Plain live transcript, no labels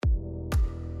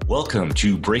Welcome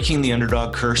to Breaking the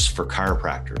Underdog Curse for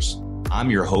Chiropractors.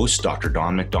 I'm your host, Dr.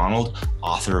 Don McDonald,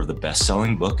 author of the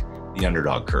best-selling book, The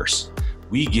Underdog Curse.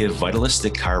 We give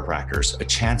vitalistic chiropractors a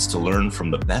chance to learn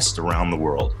from the best around the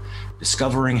world,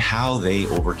 discovering how they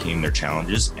overcame their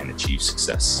challenges and achieved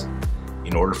success.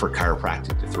 In order for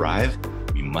chiropractic to thrive,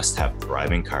 we must have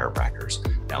thriving chiropractors.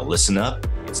 Now listen up,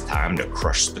 it's time to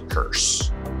crush the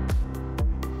curse.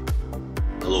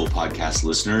 Hello, podcast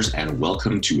listeners, and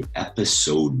welcome to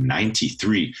episode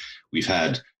 93. We've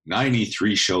had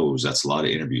 93 shows. That's a lot of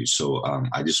interviews. So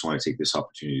I just want to take this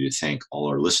opportunity to thank all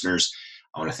our listeners.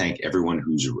 I want to thank everyone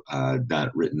who's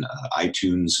written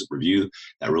iTunes review.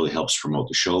 That really helps promote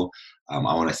the show. I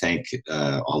want to thank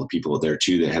all the people out there,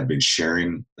 too, that have been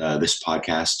sharing this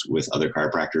podcast with other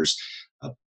chiropractors.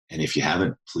 And if you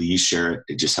haven't, please share it.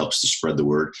 It just helps to spread the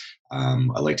word. I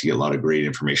like to get a lot of great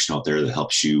information out there that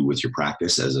helps you with your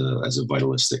practice as a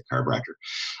vitalistic chiropractor.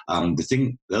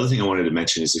 The other thing I wanted to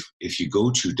mention is if you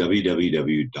go to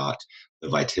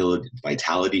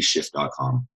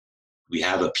www.thevitalityshift.com, we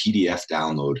have a PDF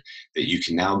download that you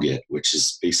can now get, which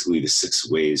is basically the 6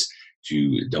 ways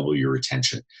to double your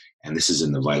retention. And this is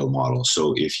in the Vital model.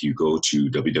 So if you go to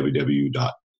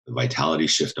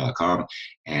www.thevitalityshift.com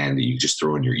and you just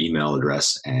throw in your email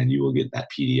address and you will get that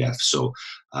PDF. So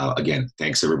again,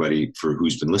 thanks everybody for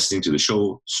who's been listening to the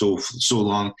show so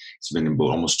long. It's been about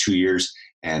almost 2 years,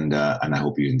 and I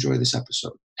hope you enjoy this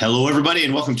episode. Hello, everybody,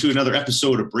 and welcome to another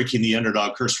episode of Breaking the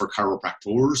Underdog Curse for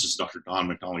Chiropractors. This is Dr. Don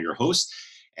McDonald, your host,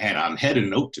 and I'm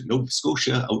heading out to Nova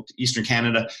Scotia, out to Eastern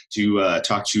Canada, to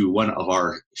talk to one of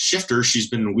our shifters. We've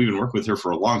been working with her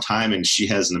for a long time, and she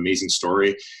has an amazing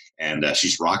story, and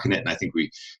she's rocking it. And I think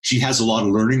she has a lot of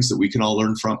learnings that we can all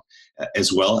learn from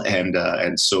as well.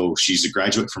 And so she's a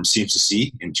graduate from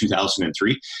CMCC in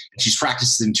 2003, and she's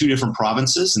practiced in 2 different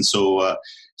provinces, and so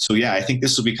yeah, I think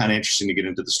this will be kind of interesting to get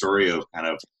into the story of kind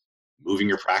of moving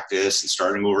your practice and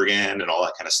starting over again and all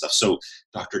that kind of stuff. So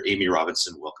Dr. Amy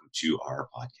Robinson, welcome to our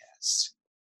podcast.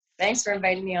 Thanks for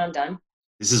inviting me on, Don.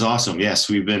 This is awesome. Yes,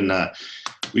 we've been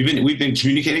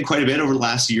communicating quite a bit over the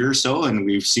last year or so, and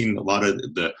we've seen a lot of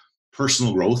the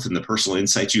personal growth and the personal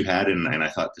insights you had, and I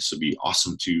thought this would be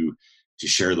awesome to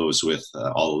share those with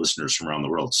all the listeners from around the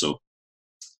world. So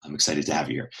I'm excited to have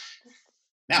you here.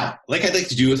 Now, like I'd like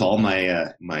to do with all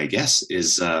my my guests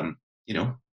is,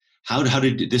 how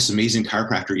did this amazing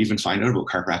chiropractor even find out about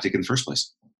chiropractic in the first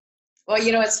place? Well,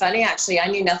 it's funny, actually. I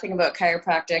knew nothing about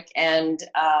chiropractic, and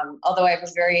although I have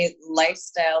a very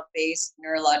lifestyle-based,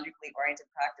 neurologically oriented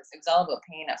practice, it was all about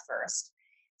pain at first.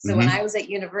 So when I was at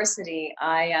university,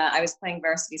 I was playing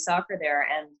varsity soccer there,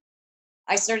 and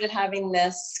I started having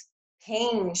this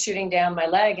pain shooting down my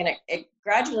leg, and it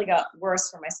gradually got worse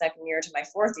from my second year to my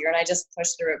 4th year, and I just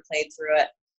pushed through it, played through it.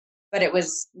 But it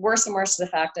was worse and worse to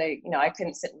the fact I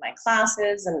couldn't sit in my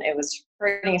classes, and it was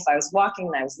hurting if I was walking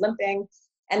and I was limping.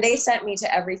 And they sent me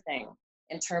to everything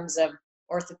in terms of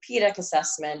orthopedic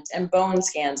assessment and bone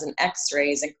scans and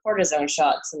x-rays and cortisone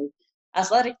shots and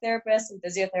athletic therapists and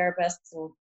physiotherapists. And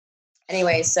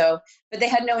anyway, but they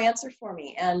had no answer for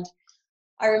me. And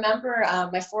I remember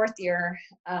my 4th year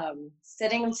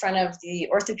sitting in front of the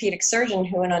orthopedic surgeon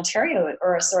who in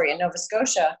Nova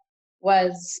Scotia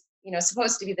was,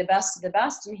 supposed to be the best of the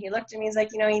best. And he looked at me, he's like,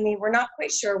 Amy, we're not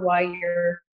quite sure why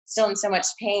you're still in so much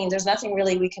pain. There's nothing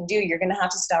really we can do. You're going to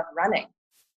have to stop running.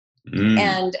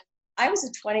 And I was a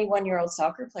 21-year-old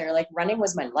soccer player. Like, running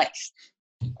was my life.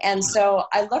 And so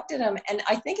I looked at him, and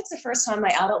I think it's the first time in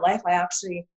my adult life I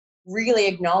actually really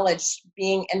acknowledged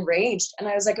being enraged. And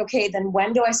I was like, okay, then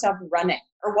when do I stop running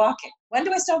or walking? When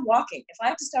do I stop walking? If I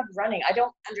have to stop running, I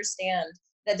don't understand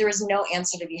that there is no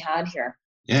answer to be had here.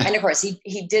 Yeah. And of course,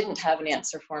 he didn't have an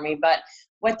answer for me. But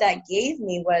what that gave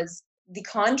me was the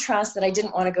contrast that I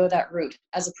didn't want to go that route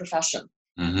as a profession.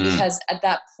 Because at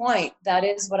that point, that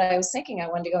is what I was thinking. I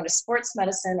wanted to go into sports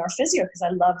medicine or physio because I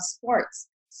love sports.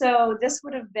 So this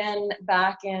would have been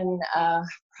back in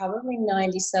probably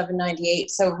 97, 98.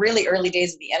 So really early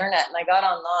days of the internet. And I got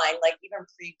online, like even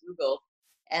pre-Google,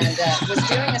 and was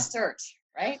doing a search,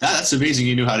 right? That's amazing.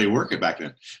 You knew how to work it back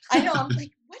then. I know. I'm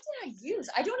like, what did I use?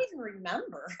 I don't even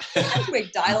remember. Anyway,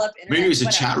 dial-up internet. Maybe it was a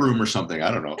chat room or something.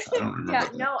 I don't know. I don't remember. Yeah,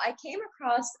 no, I came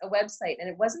across a website, and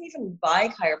it wasn't even by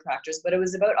chiropractors, but it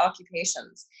was about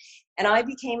occupations. And I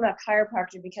became a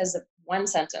chiropractor because of one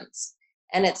sentence.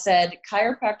 And it said,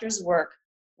 chiropractors work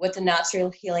with the natural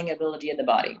healing ability of the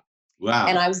body. Wow.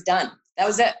 And I was done. That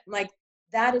was it. I'm like,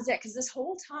 that is it. Because this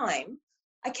whole time,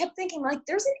 I kept thinking, like,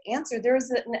 there's an answer. There's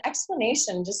an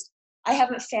explanation. Just, I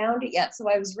haven't found it yet. So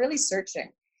I was really searching.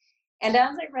 And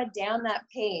as I read down that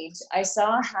page, I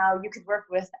saw how you could work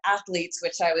with athletes,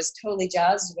 which I was totally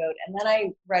jazzed about. And then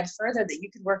I read further that you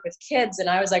could work with kids. And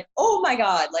I was like, oh my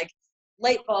God, like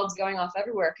light bulbs going off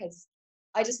everywhere, because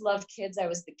I just loved kids. I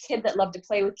was the kid that loved to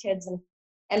play with kids.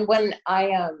 And when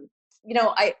I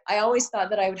always thought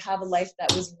that I would have a life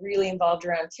that was really involved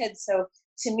around kids. So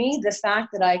to me, the fact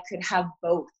that I could have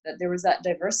both, that there was that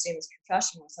diversity in this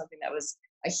profession, was something that was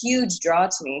a huge draw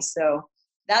to me. So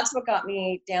that's what got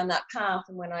me down that path.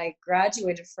 And when I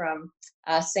graduated from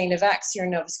St. FX here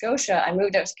in Nova Scotia, I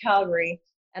moved out to Calgary,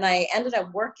 and I ended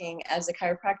up working as a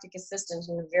chiropractic assistant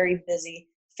in a very busy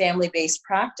family-based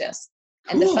practice.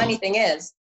 And the funny thing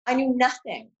is, I knew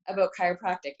nothing about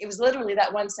chiropractic. It was literally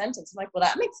that one sentence. I'm like, well,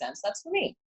 that makes sense. That's for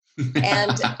me.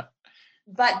 And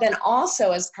but then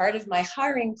also, as part of my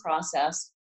hiring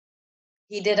process,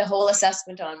 he did a whole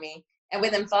assessment on me, and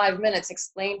within 5 minutes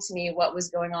explained to me what was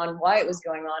going on, why it was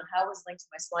going on, how it was linked to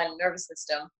my spine and nervous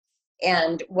system,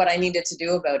 and what I needed to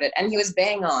do about it. And he was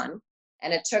bang on.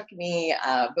 And it took me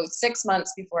about 6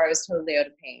 months before I was totally out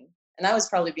of pain. And I was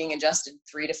probably being adjusted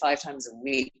 3 to 5 times a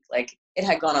week. Like, it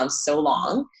had gone on so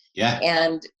long. Yeah.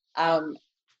 And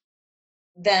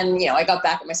then, I got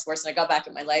back at my sports, and I got back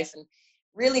at my life. And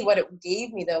really what it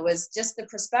gave me, though, was just the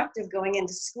perspective going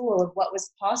into school of what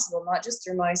was possible, not just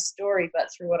through my story, but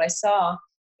through what I saw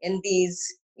in these,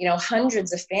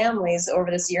 hundreds of families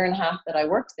over this year and a half that I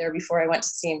worked there before I went to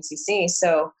CMCC.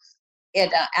 So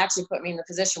it actually put me in the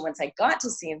position once I got to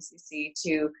CMCC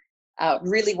to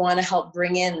really want to help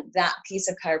bring in that piece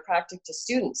of chiropractic to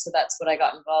students. So that's what I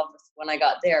got involved with when I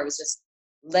got there, was just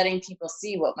letting people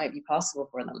see what might be possible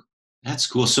for them. That's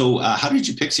cool. So how did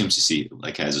you pick CMCC,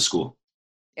 like, as a school?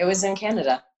 It was in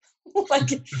Canada. Like,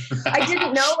 I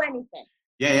didn't know anything.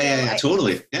 Yeah,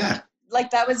 totally. Yeah. Like,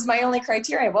 that was my only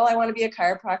criteria. Well, I want to be a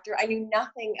chiropractor. I knew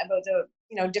nothing about the,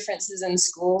 differences in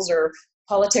schools or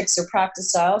politics or practice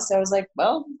styles. So I was like,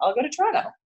 well, I'll go to Toronto.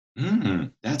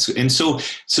 So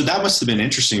that must have been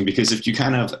interesting, because if you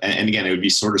kind of, and again, it would be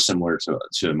sort of similar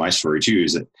to my story too,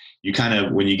 is that you kind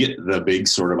of, when you get the big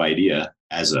sort of idea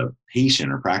as a patient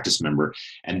or practice member,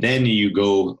 and then you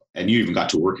go and you even got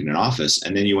to work in an office,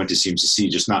 and then you went to CMCC,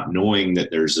 just not knowing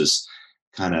that there's this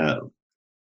kind of,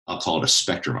 I'll call it a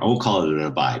spectrum. I won't call it an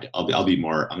divide. I'm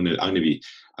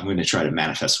going to try to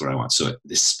manifest what I want. So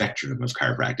this spectrum of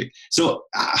chiropractic. So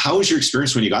how was your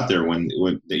experience when you got there, when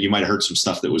you might've heard some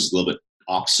stuff that was a little bit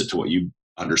opposite to what you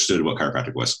understood what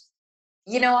chiropractic was?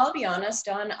 I'll be honest,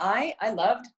 Don, I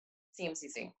loved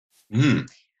CMCC,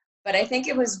 but I think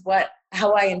it was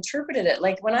how I interpreted it.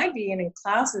 Like, when I'd be in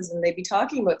classes and they'd be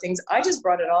talking about things, I just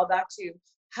brought it all back to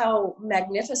how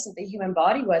magnificent the human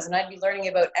body was. And I'd be learning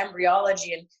about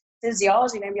embryology and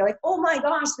physiology, and I'd be like, oh my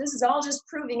gosh, this is all just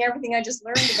proving everything I just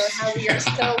learned about how we are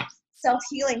so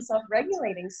self-healing,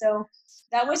 self-regulating. So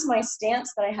that was my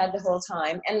stance that I had the whole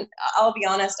time. And I'll be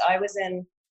honest,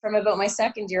 from about my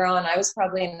second year on, I was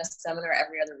probably in a seminar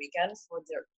every other weekend for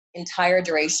the entire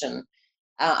duration.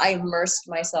 I immersed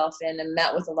myself in and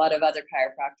met with a lot of other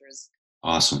chiropractors.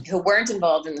 Awesome. Who weren't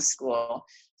involved in the school.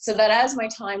 So that as my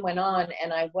time went on,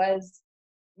 and I was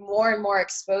more and more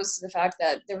exposed to the fact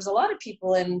that there was a lot of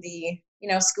people in the,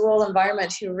 school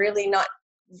environment who really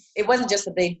it wasn't just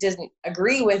that they didn't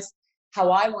agree with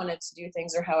how I wanted to do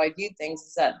things or how I viewed things,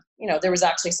 is that, there was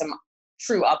actually some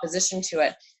true opposition to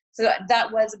it. So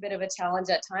that was a bit of a challenge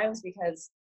at times,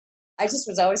 because I just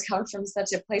was always coming from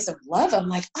such a place of love. I'm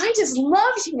like, I just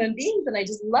love human beings, and I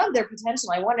just love their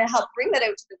potential. I want to help bring that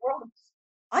out to the world.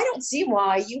 I don't see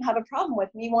why you have a problem with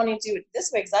me wanting to do it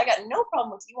this way, because I got no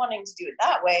problem with you wanting to do it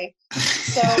that way.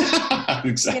 So,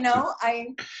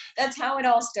 exactly. That's how it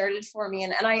all started for me.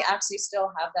 And I actually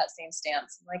still have that same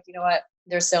stance. I'm like, you know what?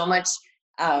 There's so much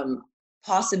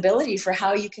possibility for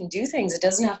how you can do things. It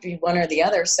doesn't have to be one or the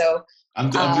other. So I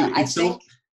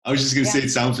was just going to say, it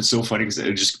sounds so funny, because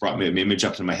it just brought me an image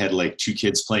up in my head, like two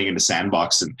kids playing in a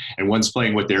sandbox, and one's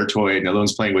playing with their toy and the other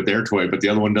one's playing with their toy, but the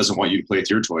other one doesn't want you to play with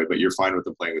your toy, but you're fine with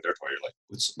them playing with their toy.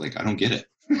 You're like, I don't get it.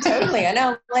 Totally. I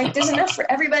know. Like, there's enough for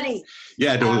everybody.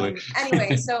 Yeah, totally.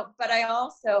 Anyway, but I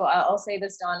also, I'll say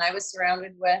this, Don, I was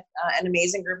surrounded with an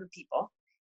amazing group of people.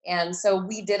 And so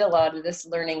we did a lot of this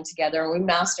learning together, and we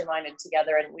masterminded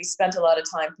together, and we spent a lot of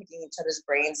time picking each other's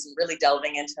brains and really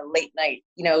delving into late night,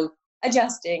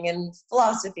 adjusting and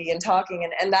philosophy and talking.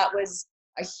 And that was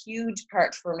a huge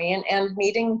part for me, and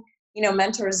meeting,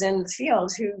 mentors in the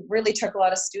field who really took a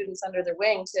lot of students under their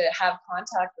wing to have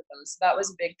contact with them. So that was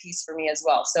a big piece for me as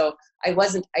well. So I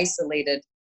wasn't isolated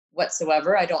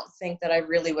whatsoever. I don't think that I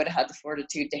really would have had the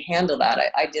fortitude to handle that.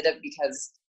 I did it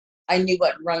because I knew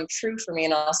what rung true for me,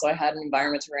 and also I had an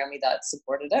environment around me that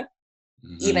supported it.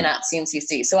 even at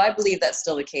CMCC. So I believe that's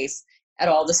still the case at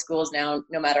all the schools now,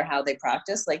 no matter how they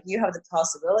practice. Like, you have the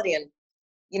possibility. And,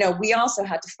 you know, we also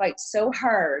had to fight so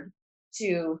hard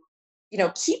to, you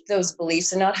know, keep those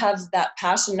beliefs and not have that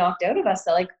passion knocked out of us.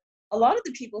 That, like, a lot of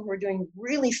the people who are doing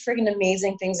really friggin'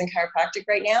 amazing things in chiropractic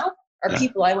right now are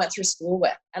people I went through school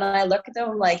with. And I look at them,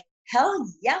 I'm like, hell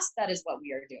yes, that is what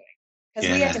we are doing.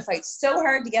 Because we had to fight so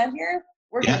hard to get here.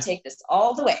 We're going to take this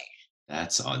all the way.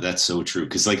 That's so true.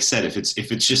 Because, like I said,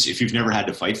 if you've never had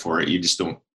to fight for it, you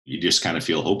just kind of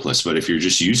feel hopeless. But if you're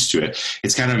just used to it,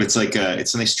 it's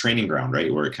a nice training ground,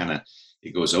 right? Where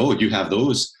it goes, oh, you have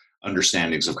those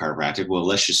understandings of chiropractic. Well,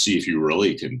 let's just see if you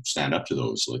really can stand up to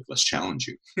those. Like, let's challenge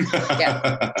you.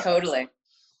 Yeah, totally.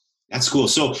 That's cool.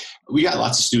 So we got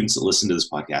lots of students that listen to this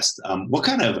podcast. What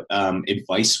kind of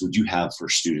advice would you have for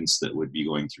students that would be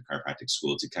going through chiropractic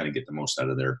school to kind of get the most out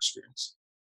of their experience?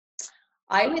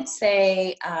 I would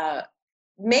say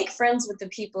make friends with the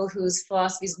people whose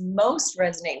philosophies most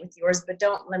resonate with yours, but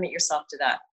don't limit yourself to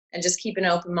that. And just keep an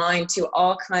open mind to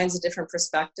all kinds of different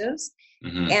perspectives.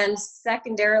 Mm-hmm. And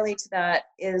secondarily to that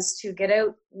is to get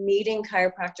out meeting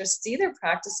chiropractors, see their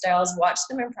practice styles, watch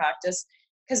them in practice,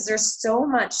 because there's so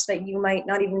much that you might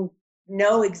not even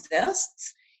know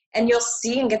exists. And you'll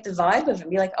see and get the vibe of it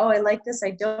and be like, oh, I like this.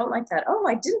 I don't like that. Oh,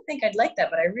 I didn't think I'd like that,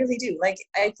 but I really do. Like,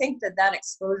 I think that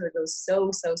exposure goes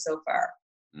so far.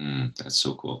 That's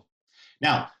so cool.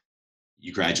 Now,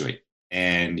 you graduate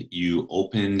and you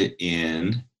opened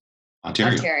in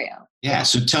Ontario. Yeah.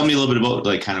 So tell me a little bit about,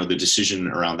 like, kind of the decision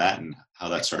around that and how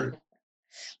that started.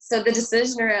 So the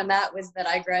decision around that was that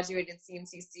I graduated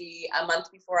CMCC a month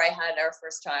before I had our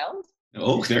first child.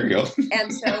 Oh, there you go.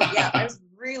 And so, yeah, I was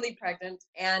really pregnant,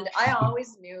 and I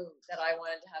always knew that I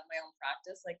wanted to have my own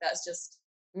practice. Like, that's just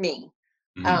me.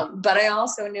 Mm-hmm. But I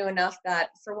also knew enough that,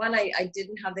 for one, I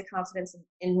didn't have the confidence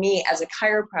in me as a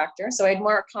chiropractor. So I had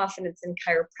more confidence in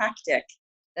chiropractic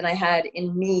than I had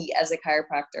in me as a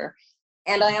chiropractor.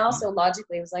 And I also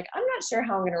logically was like, I'm not sure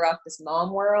how I'm going to rock this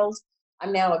mom world.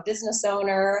 I'm now a business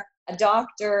owner, a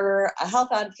doctor, a health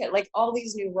advocate, like all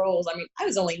these new roles. I mean, I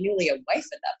was only newly a wife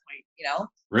at that point, you know?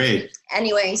 Right.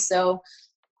 Anyway, so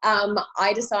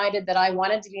I decided that I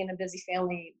wanted to be in a busy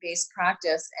family-based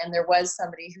practice, and there was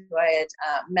somebody who I had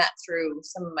met through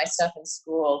some of my stuff in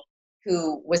school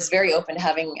who was very open to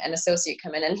having an associate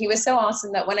come in. And he was so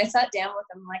awesome that when I sat down with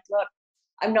him, I'm like, look,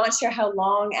 I'm not sure how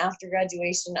long after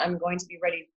graduation I'm going to be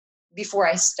ready before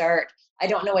I start. I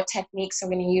don't know what techniques I'm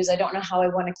going to use. I don't know how I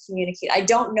want to communicate. I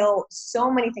don't know so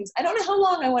many things. I don't know how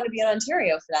long I want to be in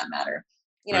Ontario, for that matter,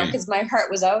 you know, because my heart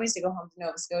was always to go home to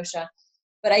Nova Scotia.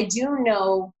 But I do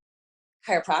know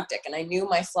chiropractic, and I knew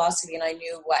my philosophy, and I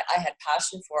knew what I had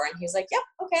passion for. And he was like, yep,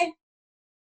 okay.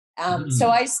 So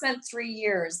I spent 3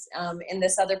 years in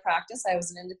this other practice. I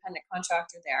was an independent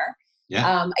contractor there.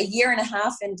 Yeah. A year and a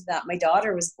half into that, my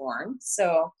daughter was born.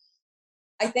 So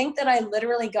I think that I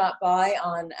literally got by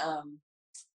on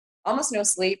almost no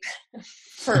sleep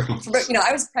for, you know,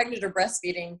 I was pregnant or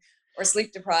breastfeeding or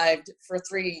sleep deprived for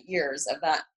 3 years of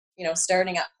that, you know,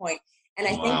 starting at point. And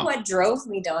I think what drove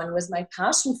me, Don, was my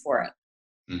passion for it.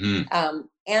 Mm-hmm.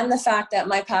 And the fact that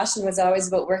my passion was always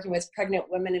about working with pregnant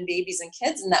women and babies and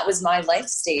kids. And that was my life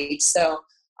stage. So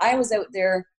I was out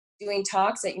there doing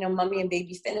talks at, you know, mommy and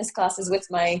baby fitness classes with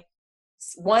my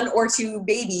 1 or 2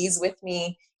 babies with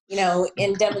me, you know,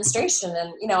 in demonstration.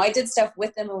 And, you know, I did stuff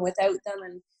with them and without them.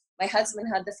 And my husband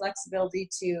had the flexibility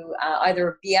to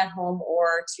either be at home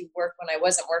or to work when I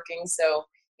wasn't working. So,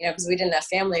 you know, because we didn't have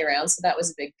family around. So that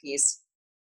was a big piece.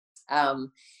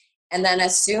 And then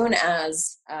as soon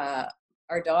as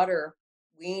our daughter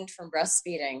weaned from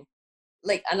breastfeeding,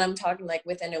 like, and I'm talking like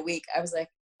within a week, I was like,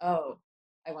 oh,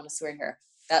 I want to swear here.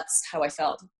 That's how I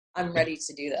felt. I'm ready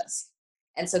to do this.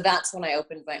 And so that's when I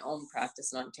opened my own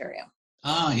practice in Ontario.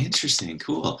 Oh, interesting.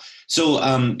 Cool. So,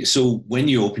 so when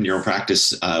you opened your own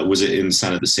practice, was it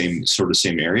inside of the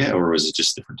same area, or was it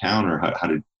just a different town, or how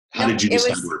did you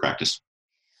decide to practice?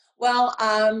 Well,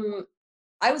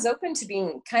 I was open to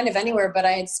being kind of anywhere, but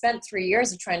I had spent 3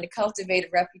 years of trying to cultivate a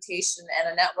reputation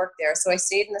and a network there. So I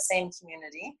stayed in the same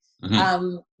community.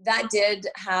 Mm-hmm. That did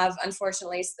have,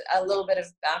 unfortunately, a little bit of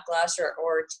backlash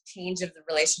or change of the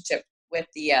relationship with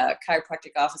the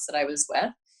chiropractic office that I was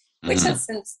with, which mm-hmm. has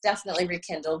since definitely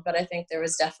rekindled, but I think there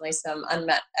was definitely some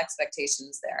unmet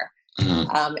expectations there.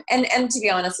 Mm-hmm. And to be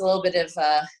honest, a little bit of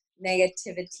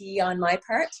negativity on my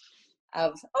part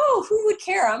of, oh, who would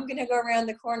care? I'm going to go around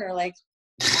the corner like,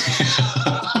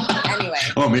 anyway.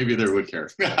 Oh, maybe they would care.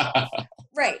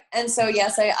 Right. And so,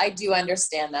 yes, I do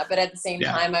understand that. But at the same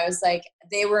time, I was like,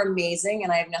 they were amazing.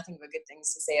 And I have nothing but good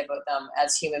things to say about them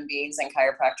as human beings and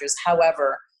chiropractors.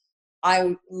 However,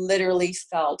 I literally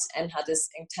felt and had this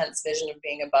intense vision of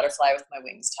being a butterfly with my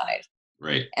wings tied.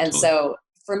 Right. And Totally. so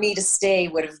for me to stay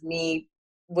would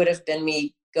have been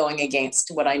me going against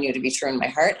what I knew to be true in my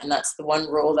heart. And that's the one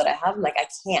rule that I have. I'm like, I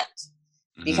can't,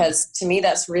 because to me,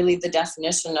 that's really the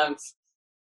definition of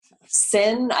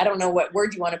sin. I don't know what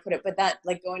word you want to put it, but that,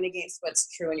 like, going against what's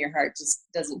true in your heart just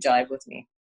doesn't jive with me.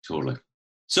 Totally.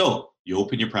 So you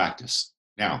open your practice.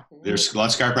 Now, there's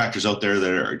lots of chiropractors out there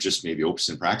that are just maybe open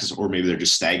in practice, or maybe they're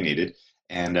just stagnated.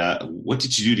 And what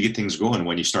did you do to get things going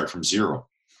when you start from zero?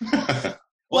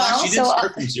 Well, actually, you didn't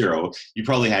start from zero. You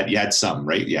probably had some,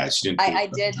 right? Yeah, I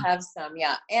did have some,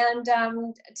 yeah. And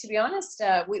to be honest,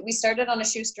 we started on a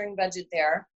shoestring budget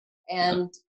there, and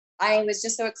I was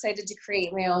just so excited to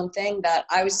create my own thing that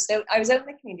I was out in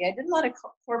the community. I did a lot of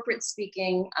corporate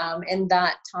speaking in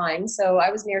that time, so I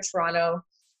was near Toronto,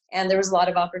 and there was a lot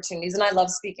of opportunities, and I love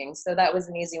speaking, so that was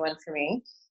an easy one for me.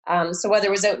 So whether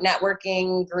it was out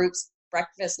networking groups,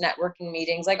 breakfast networking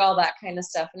meetings, like all that kind of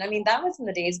stuff. And I mean, that was in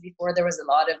the days before there was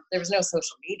no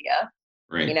social media,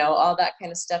 right. You know, all that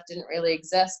kind of stuff didn't really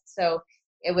exist. So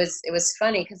it was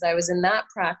funny because I was in that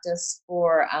practice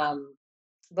for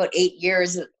about 8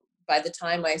 years by the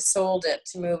time I sold it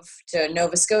to move to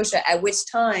Nova Scotia, at which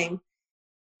time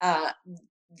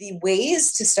the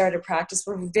ways to start a practice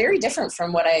were very different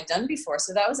from what I had done before.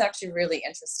 So that was actually really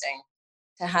interesting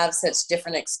to have such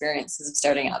different experiences of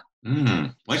starting up.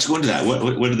 Why don't you go into that?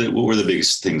 What were the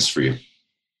biggest things for you?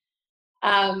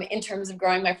 In terms of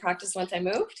growing my practice once I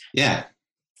moved? Yeah.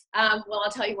 Well,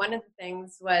 I'll tell you, one of the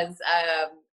things was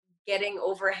getting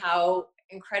over how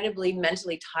incredibly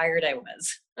mentally tired I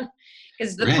was.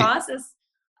 Because the process,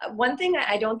 one thing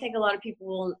I don't think a lot of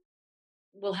people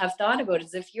will have thought about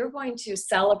is if you're going to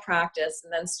sell a practice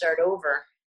and then start over,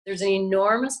 there's an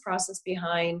enormous process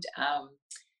behind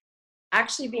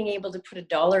actually being able to put a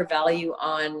dollar value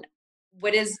on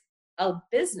what is a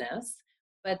business,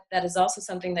 but that is also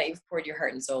something that you've poured your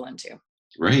heart and soul into.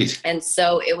 Right. And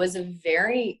so it was a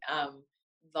very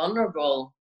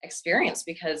vulnerable experience,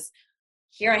 because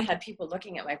here I had people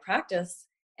looking at my practice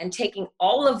and taking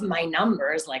all of my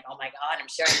numbers, like, oh my God, I'm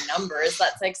sharing numbers.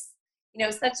 That's like, you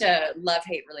know, such a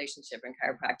love-hate relationship in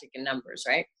chiropractic and numbers,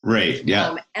 right? Right,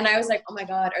 yeah. And I was like, oh my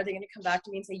God, are they going to come back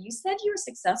to me and say, you said you were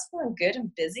successful and good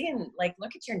and busy, and like,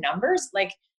 look at your numbers,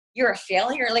 like you're a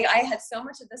failure? Like, I had so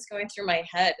much of this going through my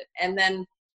head. And then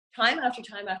time after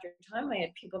time after time, I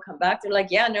had people come back. They're like,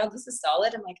 yeah, no, this is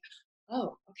solid. I'm like,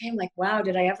 oh, okay. I'm like, wow,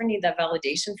 did I ever need that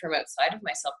validation from outside of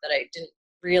myself that I didn't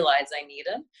realize I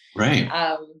needed? Right.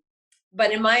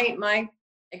 But in my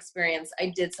experience,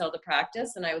 I did sell the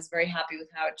practice, and I was very happy with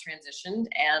how it transitioned.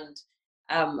 And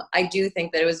I do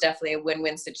think that it was definitely a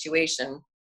win-win situation.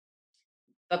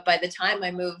 But by the time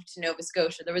I moved to Nova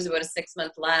Scotia, there was about a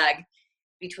 6-month lag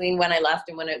between when I left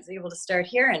and when I was able to start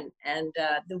here. And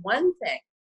the one thing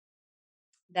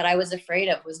that I was afraid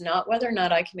of was not whether or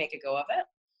not I could make a go of it.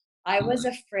 I was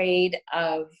afraid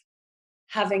of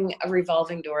having a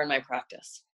revolving door in my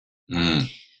practice.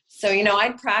 So, you know,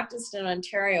 I'd practiced in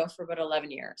Ontario for about 11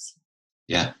 years.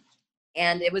 Yeah.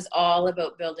 And it was all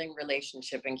about building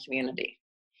relationship and community.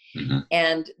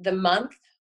 And the month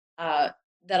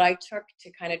that I took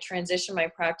to kind of transition my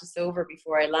practice over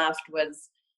before I left was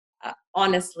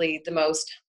honestly the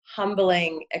most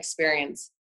humbling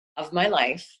experience of my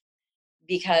life,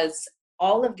 because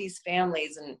all of these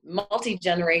families and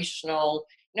multi-generational,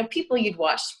 you know, people you'd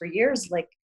watched for years, like,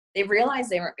 they realized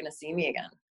they weren't going to see me again.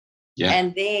 Yeah.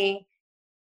 And they,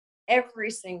 every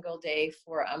single day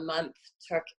for a month,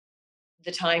 took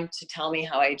the time to tell me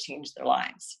how I changed their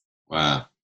lives. Wow.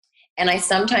 And I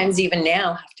sometimes even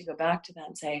now have to go back to that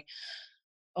and say,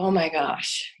 oh my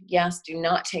gosh, yes, do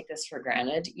not take this for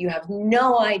granted. You have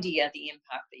no idea the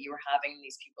impact that you are having in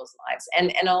these people's lives.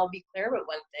 And I'll be clear about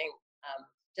one thing,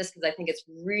 just because I think it's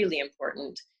really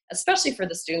important, especially for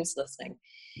the students listening.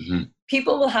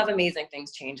 People will have amazing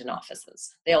things change in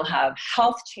offices. They'll have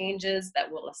health changes that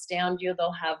will astound you.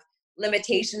 They'll have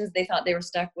limitations they thought they were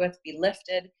stuck with be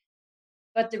lifted.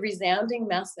 But the resounding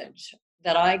message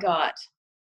that I got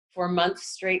for months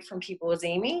straight from people was,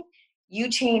 Amy, you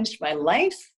changed my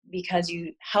life because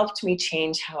you helped me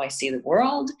change how I see the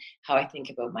world, how I think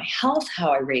about my health,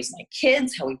 how I raise my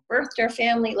kids, how we birthed our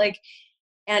family. Like,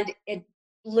 and it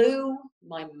blew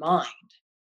my mind.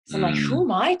 So I'm like, who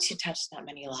am I to touch that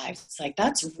many lives? It's like,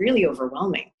 that's really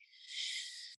overwhelming.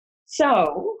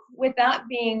 So with that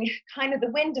being kind of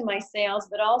the wind in my sails,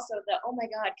 but also the, oh my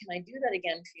God, can I do that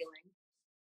again feeling,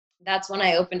 that's when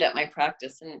I opened up my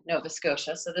practice in Nova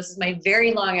Scotia. So this is my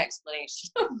very long explanation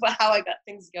of how I got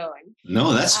things going.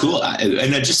 No, that's cool.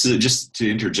 And just to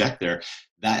interject there,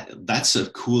 that's a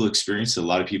cool experience that a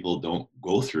lot of people don't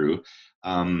go through,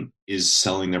 is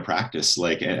selling their practice.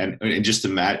 Like, and just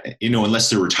imagine, unless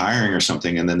they're retiring or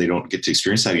something and then they don't get to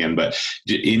experience that again, but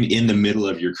in the middle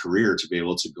of your career to be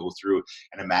able to go through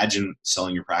and imagine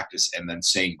selling your practice and then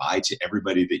saying bye to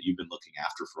everybody that you've been looking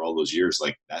after for all those years.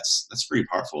 Like that's pretty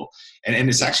powerful. And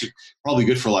it's actually probably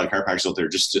good for a lot of chiropractors out there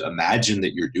just to imagine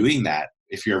that you're doing that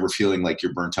if you're ever feeling like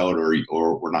you're burnt out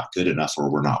or we're not good enough or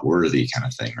we're not worthy kind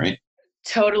of thing, right?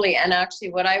 Totally. And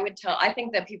actually what I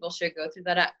think that people should go through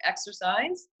that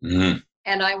exercise. Mm-hmm.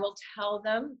 And I will tell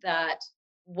them that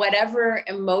whatever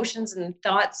emotions and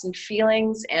thoughts and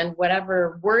feelings and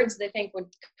whatever words they think would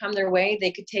come their way,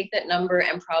 they could take that number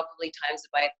and probably times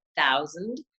it by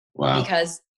 1,000. Wow.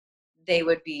 Because they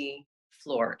would be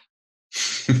floored.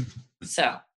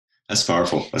 So that's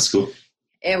powerful. That's cool.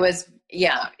 It was,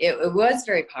 yeah, it was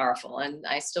very powerful. And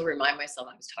I still remind myself,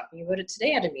 I was talking about it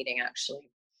today at a meeting, actually.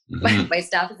 Mm-hmm. My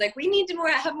staff is like, we need to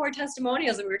have more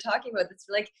testimonials. And we were talking about this.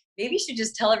 We're like, maybe you should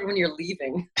just tell everyone you're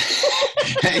leaving.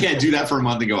 Yeah, do that for a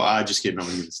month and go, just kidding, I'm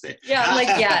going to stay. Yeah, I'm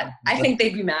like, yeah, I think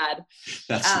they'd be mad.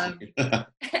 That's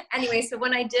anyway, so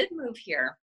when I did move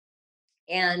here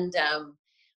and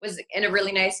was in a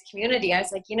really nice community, I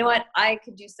was like, you know what? I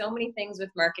could do so many things with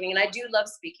marketing. And I do love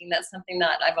speaking. That's something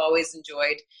that I've always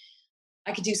enjoyed.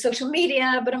 I could do social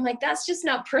media, but I'm like, that's just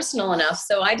not personal enough.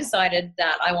 So I decided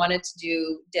that I wanted to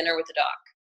do Dinner with the Doc.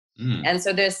 Mm. And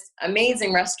so this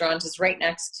amazing restaurant is right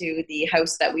next to the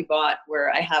house that we bought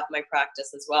where I have my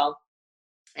practice as well.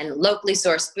 And locally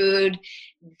sourced food,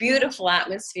 beautiful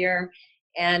atmosphere.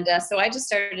 And so I just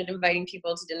started inviting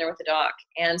people to Dinner with the Doc.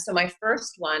 And so my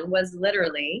first one was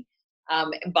literally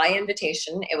by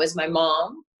invitation. It was my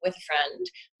mom with a friend,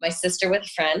 my sister with a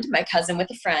friend, my cousin with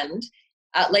a friend.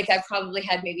 Like I probably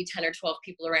had maybe 10 or 12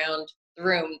 people around the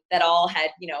room that all had,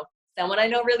 someone I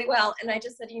know really well. And I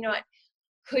just said, you know what,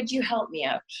 could you help me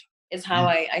out? Is how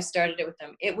I started it with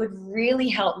them. It would really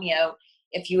help me out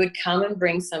if you would come and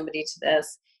bring somebody to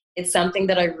this. It's something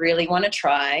that I really want to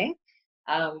try.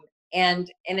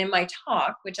 And in my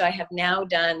talk, which I have now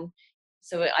done,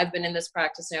 so I've been in this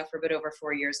practice now for a bit over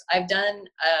 4 years. I've done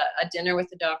a Dinner with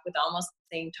the Doc with almost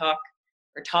the same talk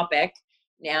or topic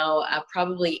now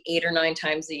probably 8 or 9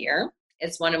 times a year.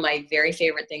 It's one of my very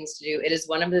favorite things to do. It is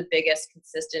one of the biggest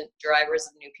consistent drivers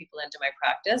of new people into my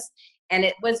practice. And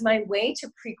it was my way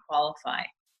to pre-qualify.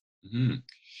 Mm-hmm.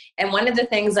 And one of the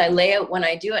things I lay out when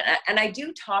I do it, and I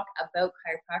do talk about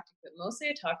chiropractic, but mostly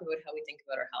I talk about how we think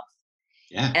about our health.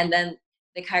 Yeah. And then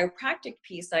the chiropractic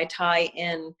piece I tie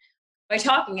in by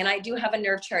talking, and I do have a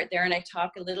nerve chart there, and I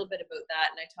talk a little bit about that,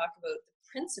 and I talk about the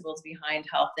principles behind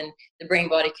health and the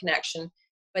brain-body connection.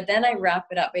 But then I wrap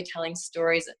it up by telling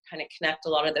stories that kind of connect a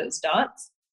lot of those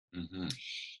dots. Mm-hmm.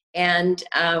 And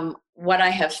what I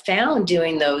have found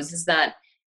doing those is that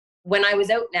when I was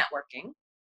out networking,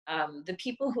 the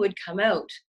people who would come out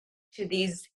to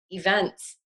these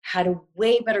events had a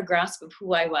way better grasp of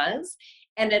who I was.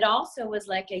 And it also was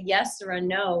like a yes or a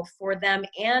no for them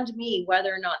and me,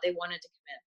 whether or not they wanted to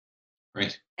come in.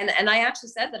 Right. And I actually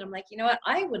said that. I'm like, you know what,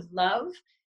 I would love,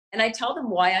 and I tell them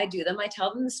why I do them. I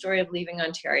tell them the story of leaving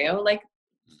Ontario, like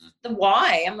the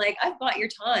why. I'm like, I've bought your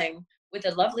time with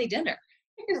a lovely dinner,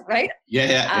 right?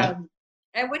 Yeah.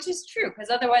 And which is true, because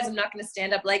otherwise I'm not going to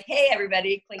stand up like, hey,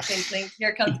 everybody, clink, clink, clink.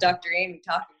 Here comes Dr. Amy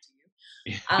talking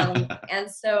to you. And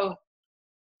so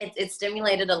it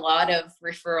stimulated a lot of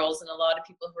referrals and a lot of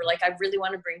people who were like, I really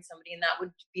want to bring somebody, and that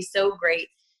would be so great.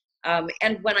 And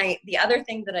the other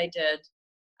thing that I did,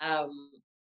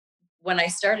 when I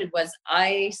started was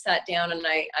I sat down and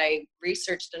I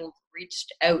researched and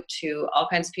reached out to all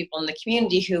kinds of people in the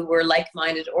community who were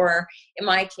like-minded, or in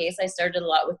my case, I started a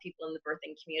lot with people in the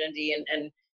birthing community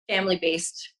and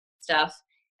family-based stuff.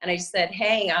 And I just said,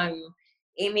 hey, I'm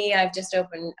Amy, I'm just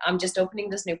opening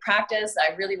this new practice.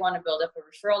 I really want to build up a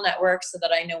referral network so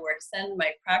that I know where to send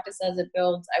my practice as it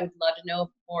builds. I would love to know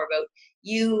more about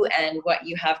you and what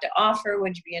you have to offer.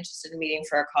 Would you be interested in meeting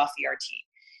for a coffee or tea?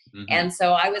 Mm-hmm. And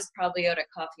so I was probably out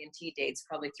at coffee and tea dates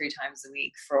probably 3 times a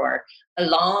week for a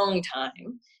long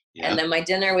time. Yeah. And then my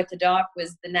Dinner with the Doc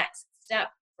was the next step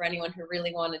for anyone who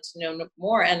really wanted to know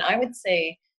more. And I would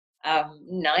say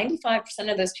 95%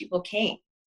 of those people came.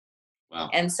 Wow.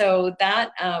 And so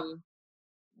that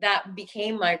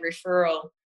became my referral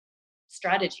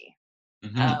strategy.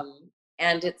 Mm-hmm.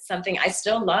 And it's something I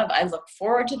still love. I look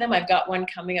forward to them. I've got one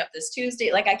coming up this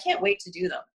Tuesday. Like, I can't wait to do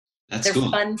them. They're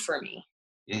cool. Fun for me.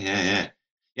 Yeah.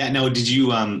 Now, did you,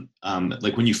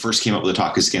 like when you first came up with the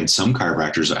talk, because again, some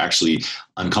chiropractors are actually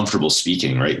uncomfortable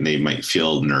speaking, right? And they might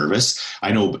feel nervous.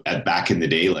 I know back in the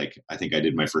day, like I think I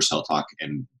did my first health talk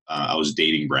and I was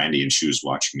dating Brandy and she was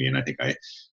watching me, and I think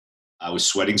I was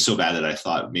sweating so bad that I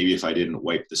thought maybe if I didn't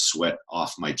wipe the sweat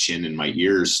off my chin and my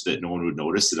ears that no one would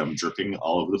notice that I'm dripping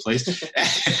all over the place.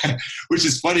 Which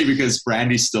is funny because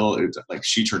Brandy still, like,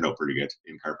 she turned out pretty good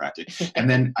in chiropractic. And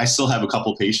then I still have a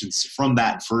couple patients from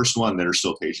that first one that are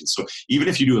still patients. So even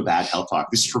if you do a bad health talk,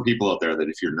 this is for people out there that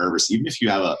if you're nervous, even if you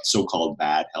have a so-called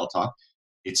bad health talk,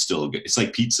 it's still good. It's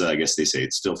like pizza, I guess they say.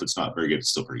 It's still, if it's not very good, it's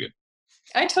still pretty good.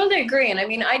 I totally agree. And I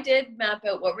mean, I did map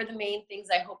out what were the main things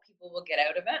I hope people will get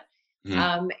out of it.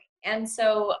 Mm-hmm. And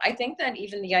so I think that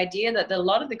even the idea that a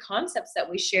lot of the concepts that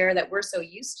we share that we're so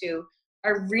used to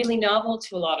are really novel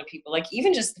to a lot of people. Like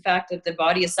even just the fact that the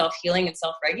body is self-healing and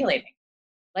self-regulating.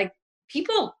 Like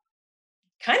people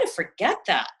kind of forget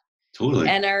that. Totally.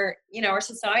 And our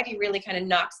society really kind of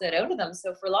knocks that out of them.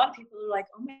 So for a lot of people who are like,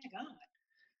 oh my God,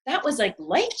 that was like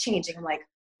life-changing. I'm like,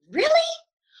 really?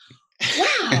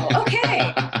 Wow.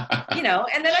 Okay.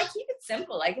 And then I keep it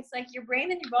simple. Like, it's like your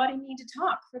brain and your body need to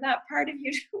talk for that part of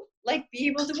you to like be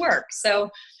able to work. So,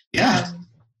 yeah.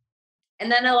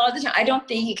 And then a lot of the time, I don't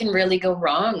think you can really go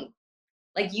wrong.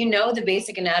 Like, the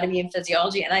basic anatomy and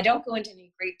physiology, and I don't go into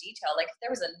any great detail. Like if there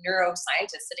was a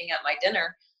neuroscientist sitting at my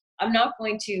dinner, I'm not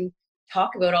going to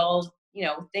talk about all,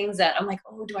 things that I'm like,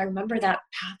 oh, do I remember that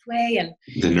pathway? And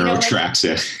the neuro tracks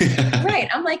it. Right.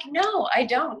 I'm like, no, I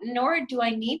don't, nor do I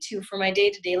need to for my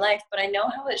day-to-day life, but I know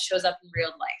how it shows up in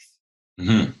real life.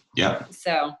 Mm-hmm. Yeah.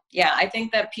 So yeah, I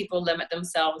think that people limit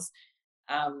themselves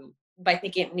by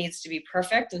thinking it needs to be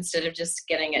perfect instead of just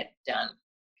getting it done.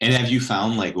 And have you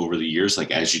found, like, over the years,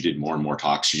 like as you did more and more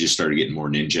talks, you just started getting more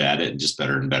ninja at it and just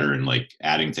better and better and like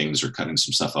adding things or cutting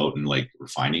some stuff out and like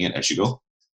refining it as you go?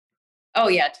 Oh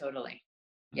yeah, totally.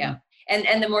 Yeah. Mm-hmm.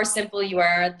 And the more simple you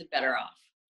are, the better off.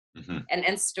 Mm-hmm.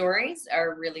 And stories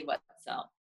are really what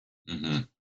sell. Mm-hmm.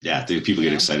 Yeah. People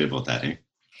get excited about that, eh?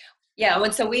 Yeah.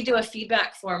 So we do a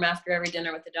feedback form after every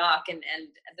dinner with the doc. And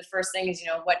the first thing is,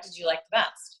 what did you like the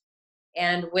best?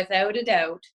 And without a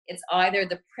doubt, it's either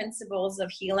the principles of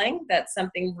healing that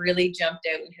something really jumped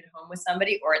out and hit home with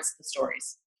somebody, or it's the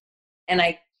stories. And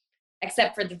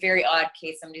except for the very odd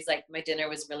case, somebody's like, my dinner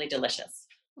was really delicious.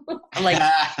 I'm like,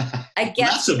 I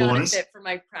guess it's not a fit for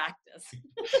my practice.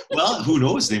 Well, who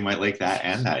knows? They might like that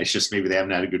and that. It's just maybe they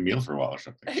haven't had a good meal for a while or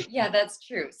something. Yeah, that's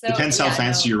true. So depends how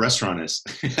fancy your restaurant is.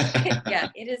 Yeah,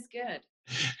 it is good.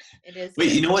 It is. Wait,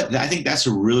 good. You know what? I think that's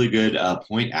a really good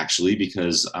point, actually,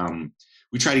 because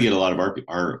we try to get a lot of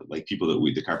our like people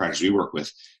that the chiropractors we work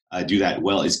with do that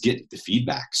well, is get the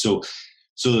feedback. So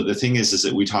the thing is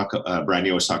that we talk, Brandy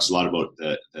always talks a lot about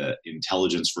the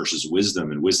intelligence versus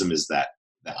wisdom, and wisdom is that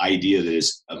the idea that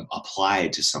is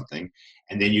applied to something,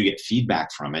 and then you get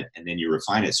feedback from it, and then you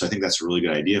refine it. So I think that's a really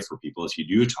good idea for people. If you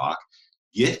do talk,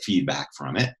 get feedback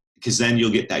from it, because then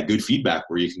you'll get that good feedback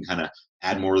where you can kind of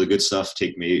add more of the good stuff,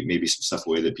 take maybe some stuff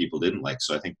away that people didn't like.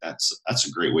 So I think that's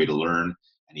a great way to learn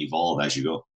and evolve as you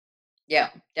go. Yeah,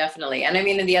 definitely. And I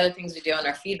mean, and the other things we do on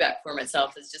our feedback form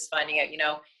itself is just finding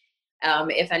out,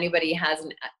 if anybody has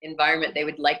an environment they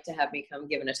would like to have me come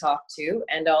give a talk to,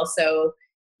 and also,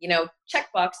 check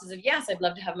boxes of, yes, I'd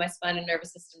love to have my spine and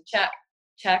nervous system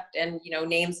checked, and,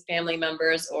 names of family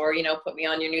members, or, put me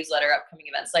on your newsletter, upcoming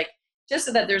events, like just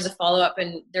so that there's a follow-up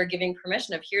and they're giving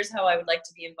permission of, here's how I would like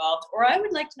to be involved, or I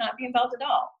would like to not be involved at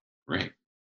all. Right.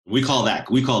 We call that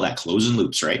closing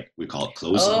loops, right? We call it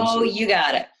closing loops. Oh, you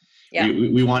got it. Yeah.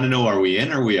 We want to know, are we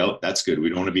in or are we out? That's good. We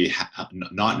don't want to be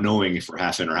not knowing if we're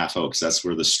half in or half out, because that's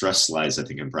where the stress lies, I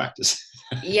think, in practice.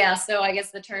 Yeah. So I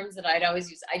guess the terms that I'd always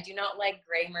use, I do not like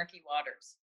gray, murky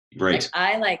waters. Right.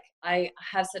 I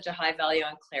have such a high value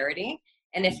on clarity.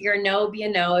 And if you're a no, be a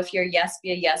no. If you're a yes,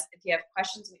 be a yes. If you have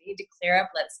questions we need to clear up,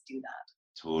 let's do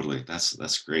that. Totally.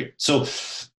 That's great. So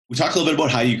we talked a little bit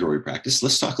about how you grow your practice.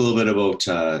 Let's talk a little bit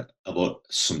about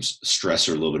some stress,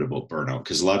 or a little bit about burnout.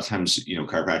 Because a lot of times,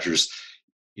 chiropractors,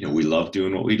 we love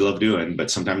doing what we love doing, but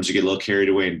sometimes you get a little carried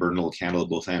away and burn a little candle at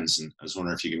both ends. And I was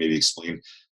wondering if you could maybe explain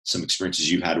some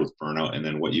experiences you've had with burnout, and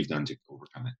then what you've done to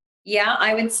overcome it. Yeah,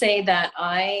 I would say that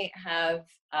I have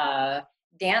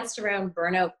danced around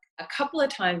burnout a couple of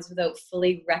times without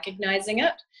fully recognizing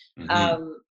it.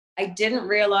 Mm-hmm. I didn't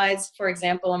realize, for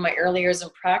example, in my early years in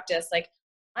practice, like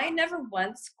I never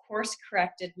once course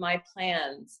corrected my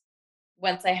plans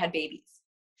once I had babies.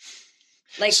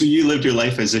 Like, so you lived your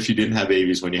life as if you didn't have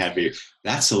babies when you had babies.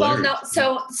 That's hilarious.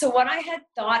 Well, no. So what I had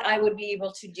thought I would be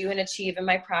able to do and achieve in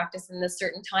my practice in this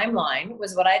certain timeline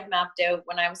was what I'd mapped out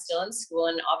when I was still in school,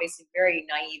 and obviously very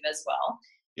naive as well.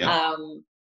 Yeah.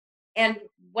 And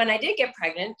when I did get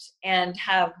pregnant and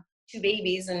have 2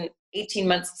 babies in 18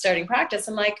 months of starting practice,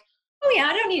 I'm like, oh yeah,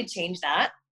 I don't need to change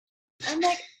that. I'm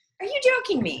like, are you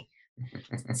joking me?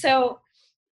 So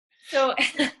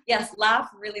yes, laugh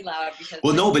really loud because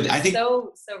Well, like no, this but I is think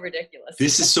so ridiculous.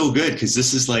 this is so good because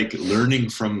this is like learning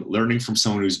from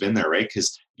someone who's been there, right?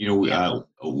 Because Yeah.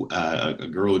 a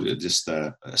girl, just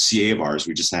a CA of ours,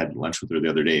 we just had lunch with her the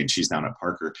other day, and she's down at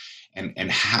Parker,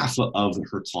 and half of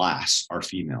her class are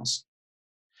females.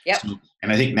 Yep. So,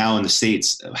 and I think now in the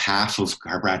States, half of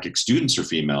chiropractic students are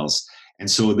females, and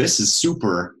so this is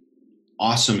super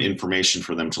awesome information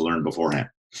for them to learn beforehand.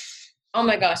 Oh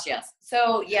my gosh, yes.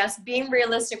 So yes, being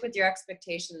realistic with your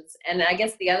expectations. And I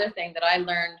guess the other thing that I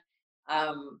learned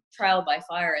trial by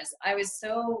fire is I was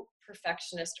so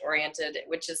perfectionist oriented,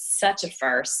 which is such a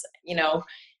farce. You know,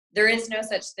 there is no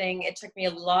such thing. It took me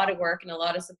a lot of work and a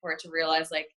lot of support to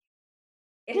realize like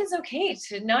it is okay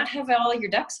to not have all your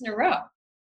ducks in a row.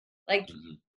 Like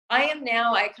Mm-hmm. I am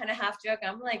now, I kind of half joke,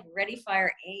 I'm like ready,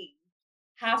 fire, aim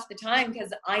half the time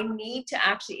because I need to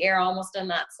actually err almost on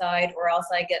that side, or else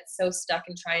I get so stuck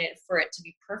in trying it for it to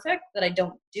be perfect that I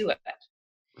don't do it.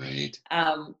 Right.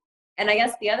 Um, and I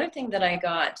guess the other thing that I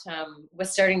got with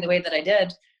starting the way that I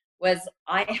did was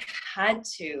I had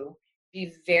to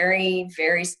be very,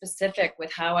 very specific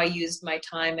with how I used my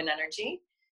time and energy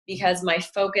because my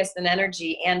focus and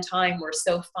energy and time were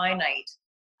so finite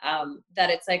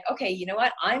that it's like, okay, you know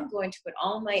what? I'm going to put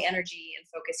all my energy and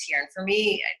focus here. And for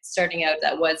me, starting out,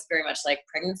 that was very much like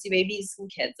pregnancy, babies,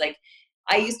 and kids. Like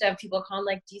I used to have people call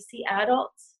like, do you see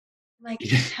adults? I'm like,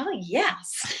 Yeah. hell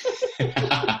yes.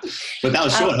 But that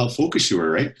was showing how focused you were,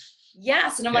 right?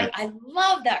 Yes. And I'm Yeah. like, I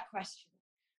love that question.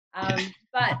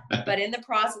 But in the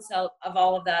process of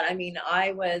all of that, I mean,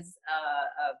 I was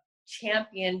a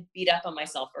champion beat up on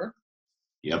myself-er.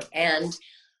 Yep. And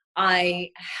I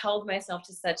held myself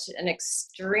to such an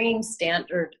extreme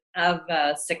standard of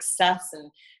success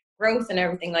and growth and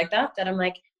everything like that, that I'm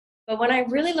like, but when I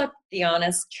really looked at the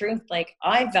honest truth, like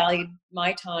I valued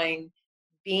my time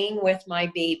being with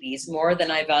my babies more than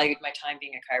I valued my time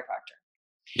being a chiropractor.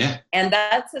 Yeah. And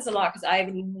that says a lot because I have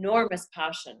an enormous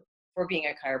passion for being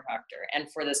a chiropractor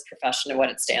and for this profession and what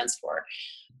it stands for.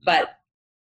 But,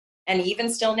 and even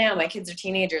still now, my kids are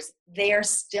teenagers, they are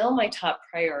still my top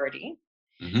priority,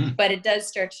 but it does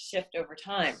start to shift over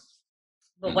time.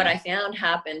 But what I found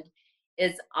happened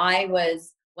is I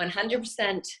was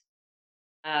 100%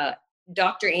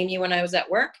 Dr. Amy when I was at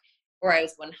work, or I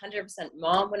was 100%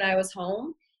 mom when I was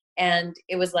home. And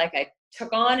it was like I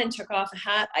took on and took off a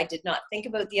hat. I did not think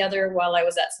about the other while I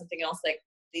was at something else. Like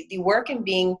the work and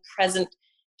being present,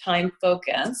 time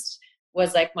focused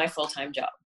was like my full-time job.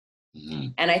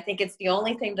 And I think it's the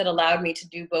only thing that allowed me to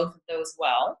do both of those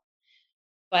well.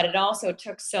 But it also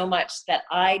took so much that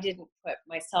I didn't put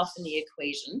myself in the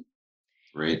equation.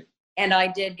 Right. And I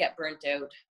did get burnt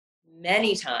out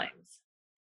many times.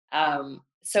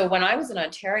 So when I was in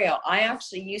Ontario, I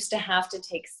actually used to have to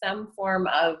take some form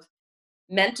of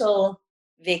mental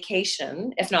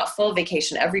vacation, if not full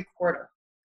vacation, every quarter.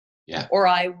 Yeah. Or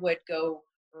I would go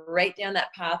right down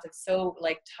that path of so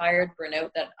like tired,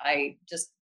 burnout that I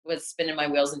just was spinning my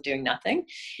wheels and doing nothing.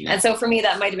 Yeah. And so for me,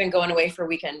 that might have been going away for a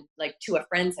weekend, like to a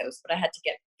friend's house, but I had to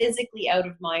get physically out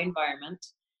of my environment.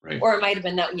 Right. Or it might have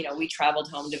been that, you know, we traveled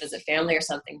home to visit family or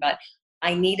something, but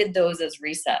I needed those as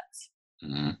resets.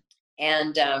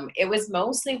 And it was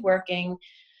mostly working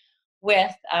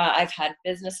with, I've had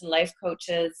business and life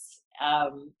coaches,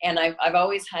 and I've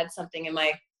always had something in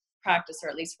my practice, or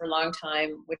at least for a long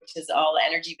time, which is all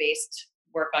energy-based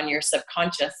work on your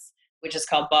subconscious, which is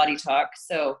called Body Talk.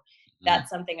 So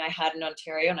that's something I had in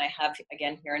Ontario, and I have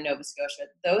again here in Nova Scotia.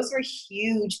 Those were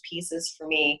huge pieces for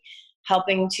me,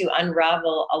 helping to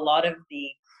unravel a lot of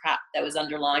the crap that was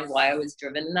underlying why I was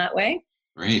driven in that way.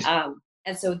 Right.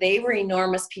 And so they were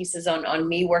enormous pieces on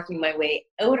me working my way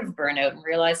out of burnout and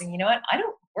realizing, you know what, I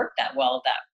don't work that well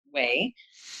that way.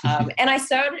 And I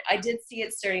did see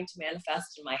it starting to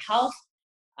manifest in my health,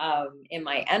 in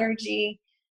my energy.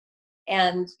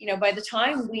 And, you know, by the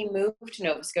time we moved to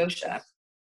Nova Scotia,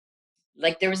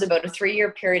 like there was about a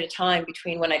 3-year period of time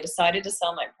between when I decided to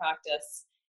sell my practice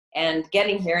and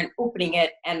getting here and opening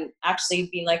it and actually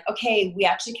being like, okay, we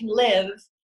actually can live.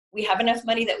 We have enough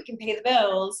money that we can pay the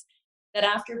bills. That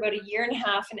after about a year and a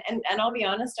half, and I'll be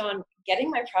honest, on getting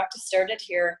my practice started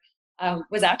here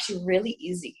was actually really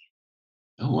easy.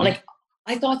 Oh, wow. Like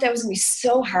I thought that was gonna be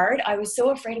so hard. I was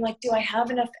so afraid. I'm like, do I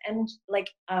have enough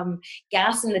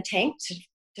gas in the tank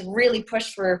to really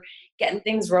push for getting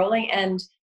things rolling? And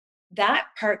that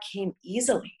part came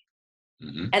easily.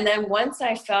 And then once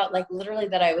I felt like literally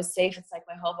that I was safe, it's like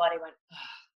my whole body went, oh.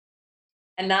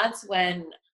 And that's when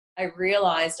I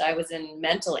realized I was in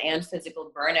mental and physical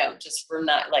burnout just from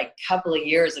that like couple of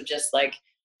years of just like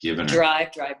Giving her. drive,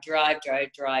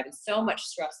 and so much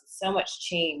stress and so much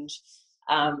change.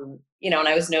 And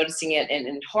I was noticing it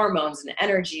in hormones and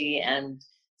energy and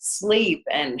sleep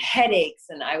and headaches.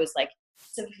 And I was like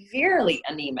severely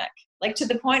anemic, like to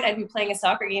the point I'd be playing a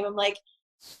soccer game. I'm like,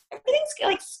 everything's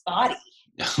like spotty,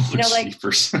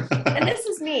 and this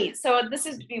is me. So this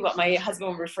is what my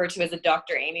husband would refer to as a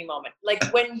Dr. Amy moment. Like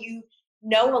when you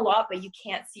know a lot, but you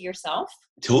can't see yourself.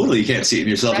 Totally. You can't see it in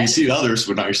yourself. Right? You see others,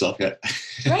 but not yourself yet.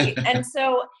 Right. And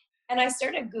I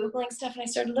started Googling stuff, and I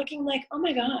started looking like, oh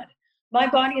my God, my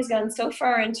body has gone so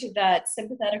far into that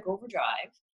sympathetic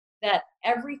overdrive that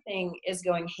everything is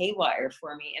going haywire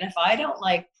for me. And if I don't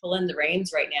like pull in the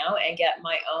reins right now and get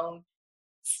my own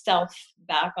self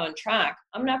back on track,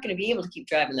 I'm not going to be able to keep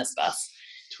driving this bus.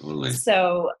 Totally.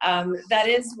 So that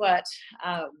is what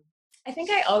I think.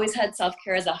 I always had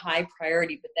self-care as a high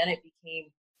priority, but then it became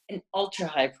an ultra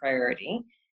high priority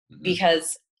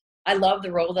because I love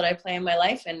the role that I play in my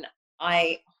life, and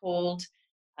I hold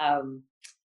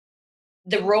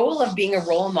the role of being a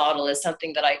role model is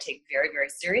something that I take very, very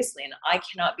seriously. And I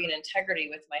cannot be in integrity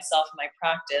with myself and my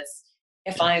practice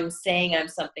if I'm saying I'm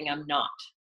something I'm not.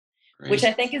 Right. Which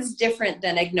I think is different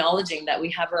than acknowledging that we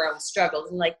have our own struggles.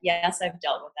 And like, yes, I've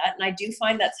dealt with that. And I do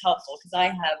find that's helpful because I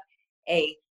have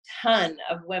a ton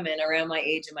of women around my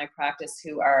age in my practice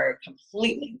who are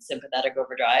completely in sympathetic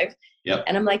overdrive. Yep.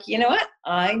 And I'm like, you know what?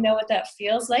 I know what that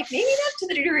feels like. Maybe not to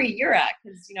the degree you're at,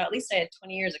 because, at least I had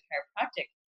 20 years of chiropractic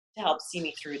to help see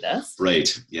me through this.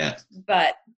 Right. Yeah.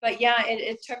 But yeah,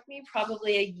 it took me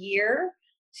probably a year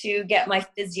to get my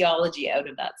physiology out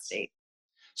of that state.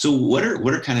 So what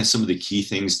are kind of some of the key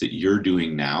things that you're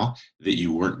doing now that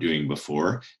you weren't doing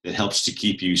before that helps to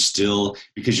keep you still,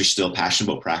 because you're still passionate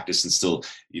about practice and still,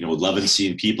 loving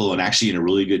seeing people and actually in a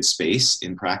really good space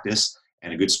in practice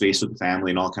and a good space with the family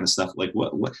and all kind of stuff? Like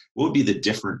what would be the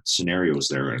different scenarios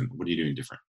there, and what are you doing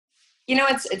different?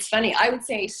 It's funny. I would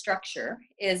say structure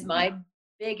is my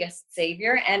biggest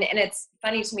savior. And it's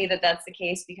funny to me that that's the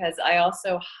case because I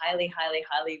also highly, highly,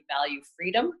 highly value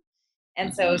freedom.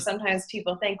 And so sometimes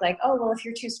people think like, oh, well, if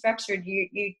you're too structured,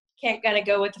 you can't kind of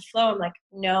go with the flow. I'm like,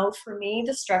 no, for me,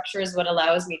 the structure is what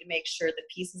allows me to make sure the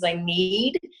pieces I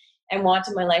need and want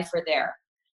in my life are there.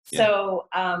 Yeah. So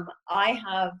I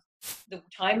have the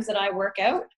times that I work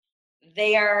out,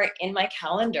 they are in my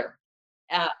calendar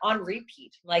on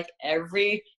repeat, like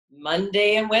every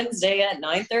Monday and Wednesday at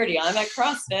 9:30, I'm at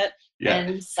CrossFit. Yeah.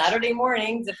 And Saturday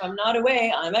mornings, if I'm not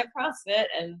away, I'm at CrossFit.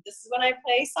 And this is when I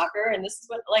play soccer. And this is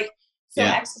what So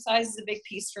exercise is a big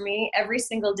piece for me. Every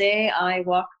single day I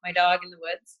walk my dog in the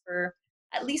woods for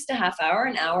at least a half hour,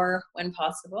 an hour when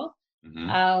possible.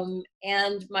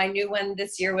 And my new one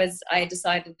this year was, I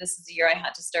decided this is the year I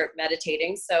had to start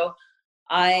meditating. So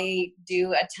I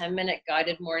do a 10-minute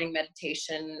guided morning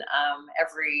meditation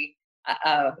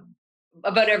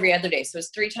about every other day. So it's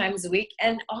 3 times a week.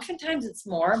 And oftentimes it's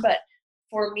more, but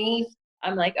for me,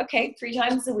 I'm like, okay, 3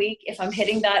 times a week. If I'm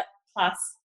hitting that plus,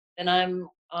 then I'm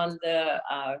on the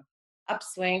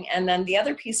upswing. And then the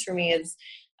other piece for me is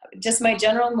just my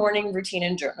general morning routine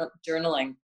and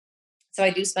journaling. So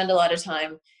I do spend a lot of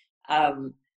time,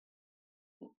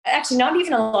 actually not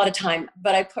even a lot of time,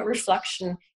 but I put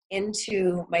reflection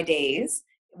into my days,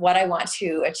 what I want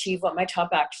to achieve, what my top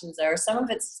actions are. Some of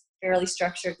it's fairly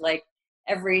structured, like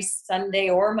every Sunday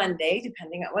or Monday,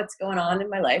 depending on what's going on in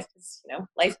my life, because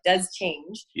life does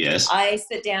change. Yes. I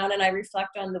sit down and I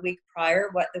reflect on the week prior,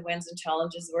 what the wins and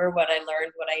challenges were, what I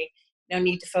learned, what I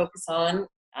need to focus on.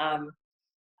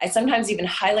 I sometimes even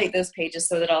highlight those pages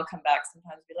so that I'll come back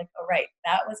sometimes and be like, oh, right,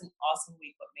 that was an awesome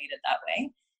week. What made it that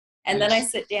way? And then I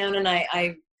sit down and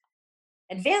I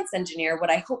advance engineer what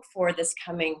I hope for this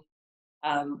coming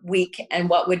week and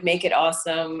what would make it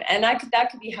awesome. And that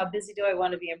could be, how busy do I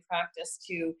want to be in practice,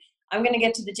 to I'm going to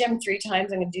get to the gym 3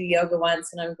 times. I'm going to do yoga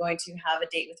once, and I'm going to have a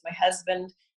date with my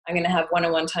husband. I'm going to have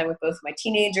one-on-one time with both my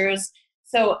teenagers.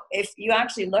 So if you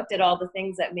actually looked at all the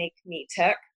things that make me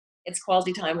tick, it's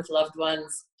quality time with loved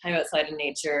ones, time outside in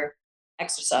nature,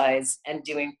 exercise, and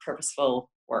doing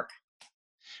purposeful work.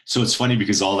 So it's funny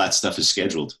because all that stuff is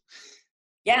scheduled.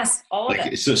 Yes, all of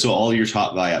it. So all your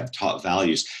top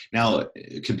values. Now,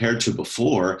 compared to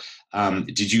before,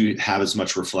 did you have as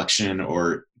much reflection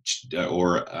or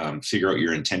figure out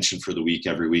your intention for the week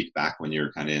every week back when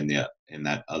you're kind of in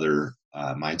that other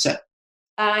mindset?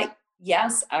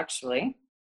 Yes, actually.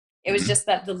 It was just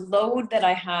that the load that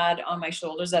I had on my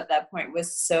shoulders at that point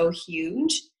was so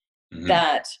huge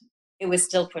that it was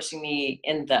still pushing me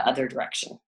in the other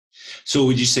direction. So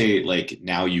would you say, like,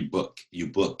 now you book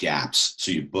gaps? So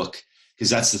you book,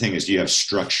 because that's the thing, is you have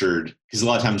structured, because a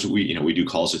lot of times we do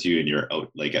calls with you and you're out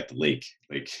like at the lake,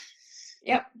 like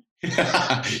Yep.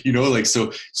 Like,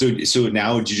 so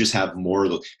now do you just have more?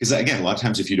 Because again, a lot of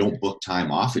times if you don't book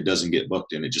time off, it doesn't get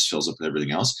booked and it just fills up with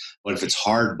everything else. But if it's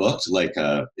hard booked, like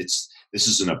this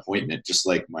is an appointment, just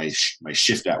like my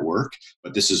shift at work,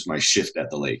 but this is my shift at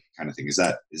the lake kind of thing. Is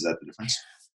that the difference?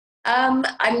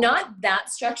 I'm not that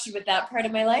structured with that part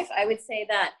of my life. I would say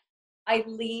that I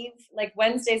leave, like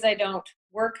Wednesdays I don't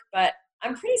work, but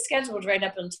I'm pretty scheduled right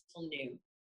up until noon.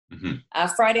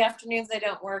 Mm-hmm. Friday afternoons I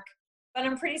don't work, but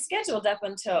I'm pretty scheduled up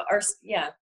until,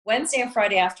 Wednesday and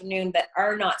Friday afternoon that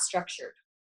are not structured.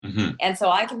 Mm-hmm. And so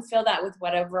I can fill that with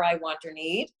whatever I want or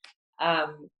need.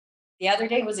 The other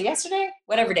day, was it yesterday?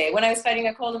 Whatever day. When I was fighting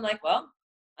a cold, I'm like, well,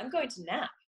 I'm going to nap.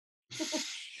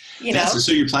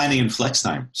 So you're planning in flex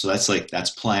time. So that's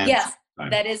planned. Yes, time.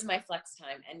 That is my flex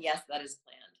time. And yes, that is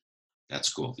planned.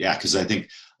 That's cool. Yeah, because I think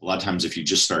a lot of times if you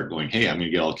just start going, hey, I'm going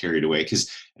to get all carried away,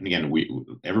 and again,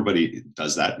 everybody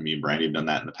does that. Me and Brandy have done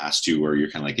that in the past too, where you're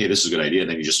kind of like, hey, this is a good idea. And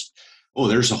then you just, oh,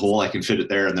 there's a hole, I can fit it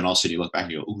there. And then all of a sudden you look back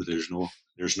and you go, oh,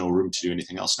 there's no room to do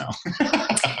anything else now.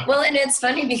 Well, and it's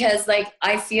funny because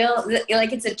I feel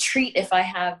like it's a treat if I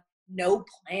have no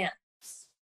plans.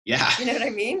 Yeah. You know what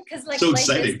I mean? Because life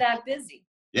exciting. is that busy.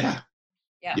 Yeah.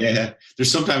 Yeah.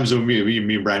 There's sometimes when me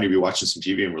and Brandy will be watching some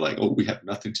TV and we're like, oh, we have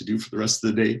nothing to do for the rest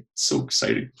of the day. It's so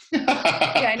exciting.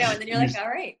 Yeah, I know. And then you're like, all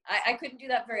right. I couldn't do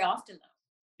that very often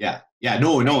though. Yeah.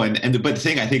 No. But the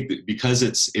thing, I think that because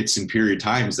it's in period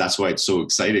times, that's why it's so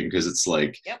exciting, because it's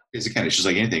like, it's just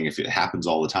like anything. If it happens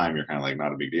all the time, you're kind of like,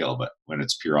 not a big deal. But when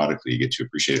it's periodically, you get to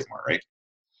appreciate it more, right?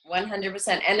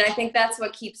 100%. And I think that's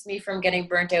what keeps me from getting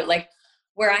burnt out. Like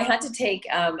where I had to take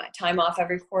time off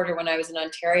every quarter when I was in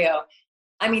Ontario.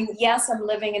 I mean, yes, I'm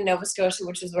living in Nova Scotia,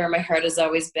 which is where my heart has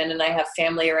always been, and I have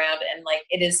family around, and like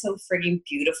it is so frigging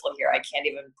beautiful here. I can't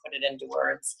even put it into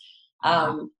words.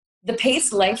 The pace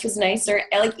of life is nicer.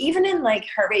 Like even in like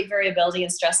heart rate variability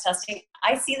and stress testing,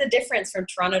 I see the difference from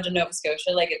Toronto to Nova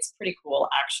Scotia. Like it's pretty cool,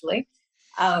 actually.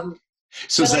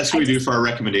 So is that what we do for our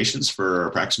recommendations for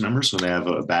our practice members when they have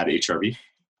a bad HRV?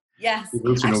 Yes,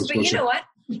 actually, but you know what?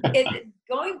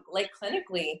 Going like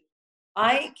clinically,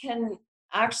 I can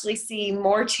actually see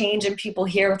more change in people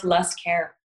here with less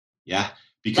care. Yeah,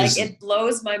 because like it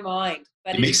blows my mind.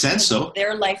 But it makes sense, though.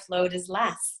 Their life load is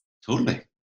less. Totally,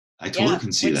 I totally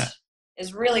can see that.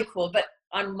 Is really cool. But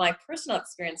on my personal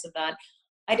experience of that,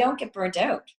 I don't get burnt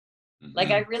out. Mm-hmm.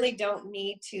 Like I really don't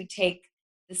need to take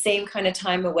the same kind of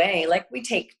time away. Like we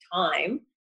take time,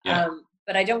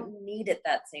 but I don't need it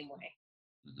that same way.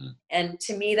 Mm-hmm. And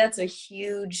to me, that's a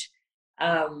huge,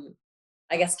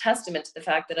 I guess, testament to the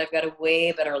fact that I've got a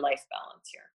way better life balance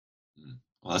here.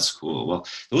 Well, that's cool. Well,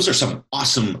 those are some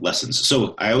awesome lessons.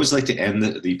 So I always like to end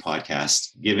the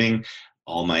podcast giving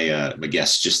all my my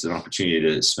guests just an opportunity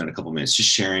to spend a couple minutes just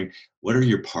sharing what are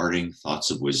your parting thoughts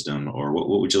of wisdom, or what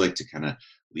would you like to kind of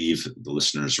leave the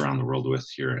listeners around the world with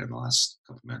here in the last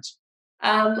couple minutes?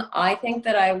 I think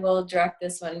that I will direct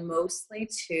this one mostly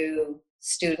to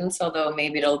students, although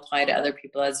maybe it'll apply to other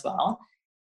people as well.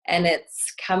 And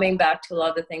it's coming back to a lot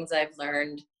of the things I've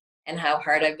learned and how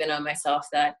hard I've been on myself,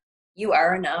 that you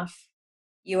are enough.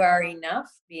 You are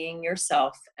enough being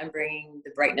yourself and bringing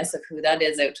the brightness of who that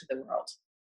is out to the world,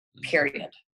 period.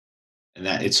 And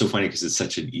that it's so funny because it's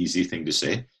such an easy thing to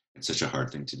say and such a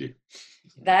hard thing to do.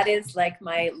 That is like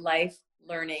my life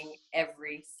learning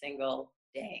every single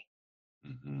day.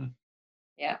 Mm-hmm.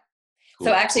 Yeah. Cool.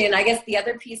 So actually, and I guess the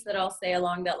other piece that I'll say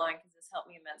along that line, because this helped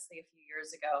me immensely a few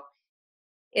years ago,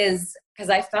 is because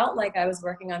I felt like I was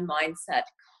working on mindset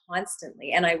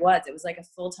constantly, and it was like a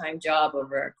full-time job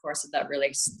over a course of that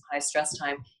really high stress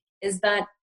time, is that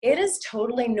it is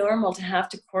totally normal to have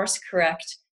to course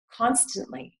correct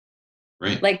constantly.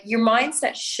 Right. Like your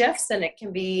mindset shifts and it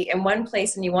can be in one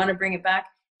place and you want to bring it back,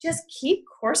 just keep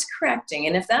course correcting.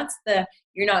 And if that's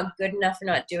you're not good enough or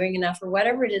not doing enough or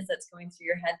whatever it is that's going through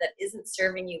your head that isn't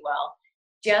serving you well,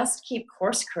 just keep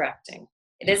course correcting.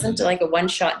 It isn't like a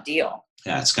one-shot deal.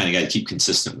 Yeah, it's kind of got to keep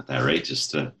consistent with that, right?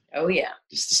 Just to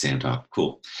stay on top.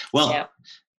 Cool. Well,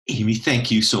 Amy, thank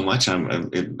you so much.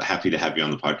 I'm happy to have you on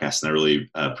the podcast, and I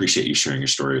really appreciate you sharing your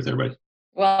story with everybody.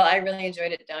 Well, I really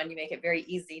enjoyed it, Don. You make it very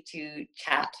easy to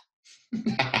chat.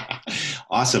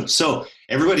 Awesome. So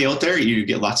everybody out there, you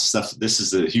get lots of stuff. This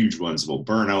is the huge ones about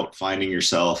burnout, finding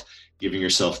yourself, giving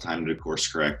yourself time to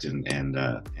course correct, and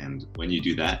when you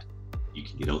do that, you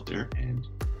can get out there and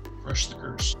crush the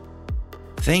curse.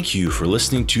 Thank you for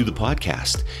listening to the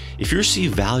podcast. If you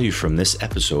receive value from this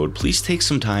episode, please take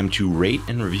some time to rate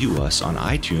and review us on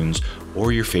iTunes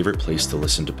or your favorite place to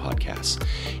listen to podcasts.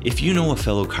 If you know a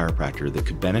fellow chiropractor that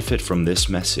could benefit from this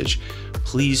message,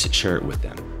 please share it with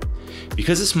them.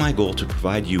 Because it's my goal to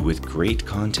provide you with great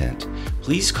content,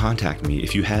 please contact me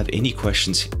if you have any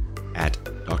questions at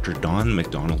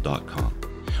drdonmcdonald.com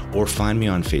or find me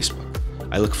on Facebook.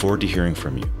 I look forward to hearing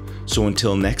from you. So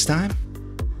until next time,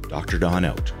 Dr. Don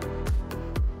out.